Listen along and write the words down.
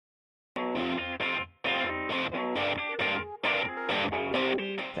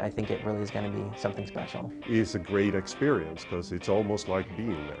I think it really is going to be something special. It's a great experience because it's almost like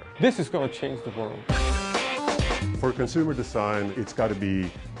being there. This is going to change the world. For consumer design, it's got to be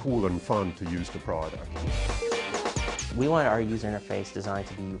cool and fun to use the product. We want our user interface design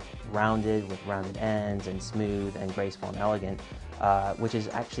to be rounded with rounded ends and smooth and graceful and elegant, which is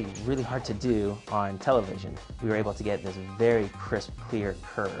actually really hard to do on television. We were able to get this very crisp, clear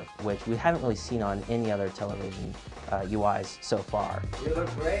curve, which we haven't really seen on any other television UIs so far. You look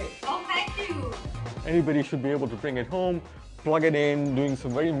great. Oh, thank you. Anybody should be able to bring it home, plug it in, doing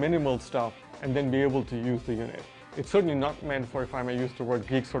some very minimal stuff, and then be able to use the unit. It's certainly not meant for, if I may use the word,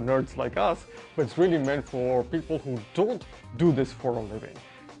 geeks or nerds like us, but it's really meant for people who don't do this for a living.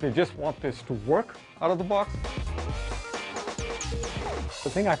 They just want this to work out of the box. The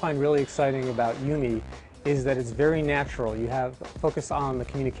thing I find really exciting about Ūmi is that it's very natural. You have focus on the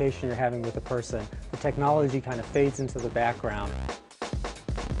communication you're having with the person. The technology kind of fades into the background.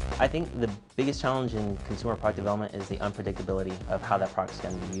 I think the biggest challenge in consumer product development is the unpredictability of how that product is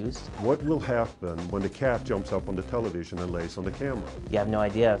going to be used. What will happen when the cat jumps up on the television and lays on the camera? You have no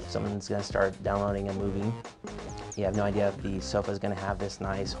idea if someone's going to start downloading a movie. You have no idea if the sofa is going to have this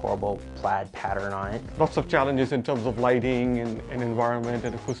nice, horrible plaid pattern on it. Lots of challenges in terms of lighting and environment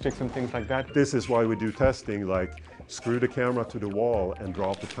and acoustics and things like that. This is why we do testing like screw the camera to the wall and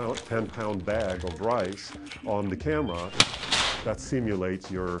drop a 10-pound bag of rice on the camera. That simulates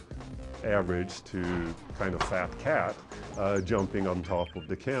your average to kind of fat cat jumping on top of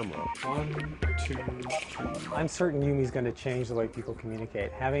the camera. 1, 2, 3. I'm certain Ūmi is going to change the way people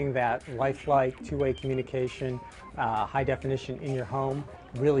communicate. Having that lifelike, two-way communication, high definition in your home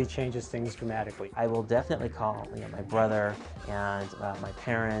really changes things dramatically. I will definitely call my brother and my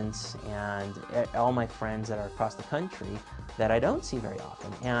parents and all my friends that are across the country that I don't see very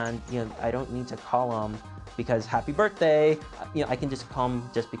often. And I don't need to call them because happy birthday. I can just call them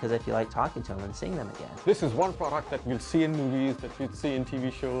just because I feel like talking to them and seeing them again. This is one product that we'll see in movies, that we'll see in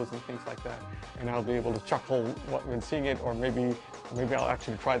TV shows and things like that. And I'll be able to chuckle when seeing it, or maybe I'll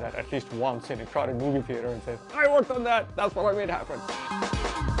actually try that at least once in a crowded movie theater and say, I worked on that, that's what I made happen.